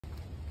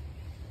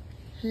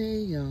Hey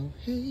y'all,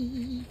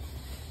 hey.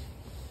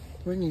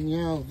 Bringing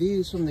y'all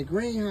views from the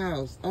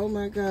greenhouse. Oh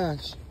my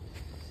gosh.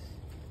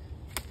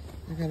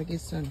 I gotta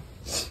get some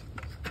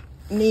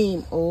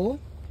neem oil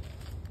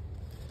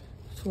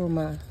for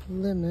my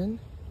lemon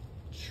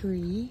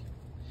tree.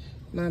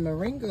 My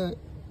moringa,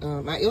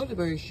 my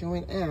elderberry is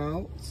showing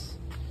out.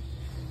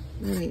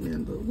 There ain't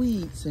nothing but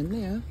weeds in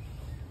there.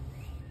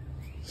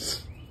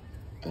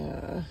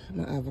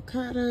 My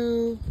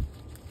avocado.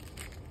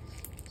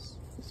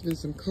 It's been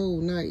some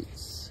cold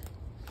nights.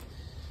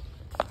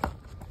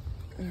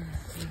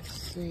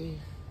 Let's see.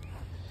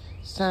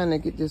 It's time to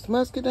get this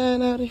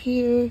muscadine out of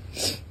here.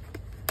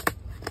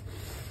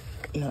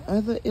 My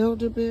other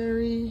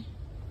elderberry.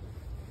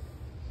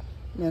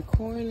 My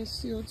corn is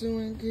still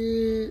doing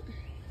good.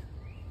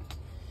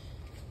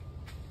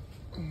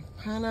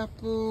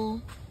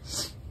 Pineapple.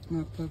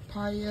 My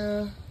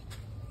papaya.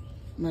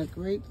 My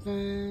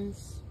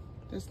grapevines.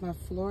 That's my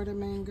Florida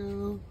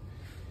mango.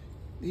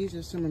 These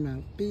are some of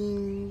my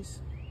beans.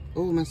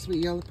 Oh, my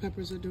sweet yellow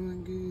peppers are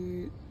doing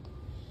good.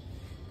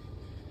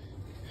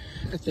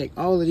 I think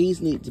all of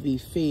these need to be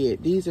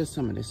fed. These are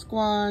some of the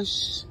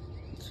squash,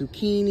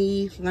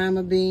 zucchini,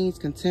 lima beans,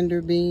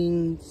 contender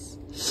beans,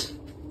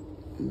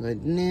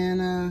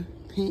 banana,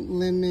 pink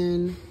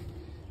lemon,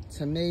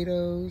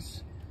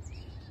 tomatoes.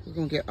 We're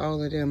gonna get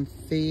all of them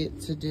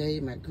fed today.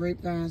 My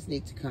grapevines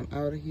need to come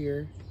out of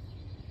here.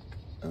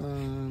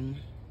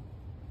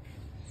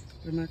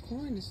 But my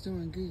corn is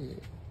doing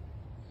good.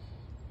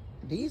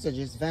 These are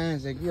just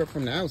vines that grew up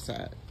from the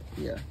outside.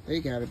 Yeah, they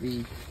gotta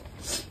be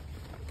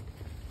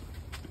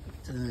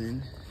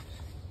done.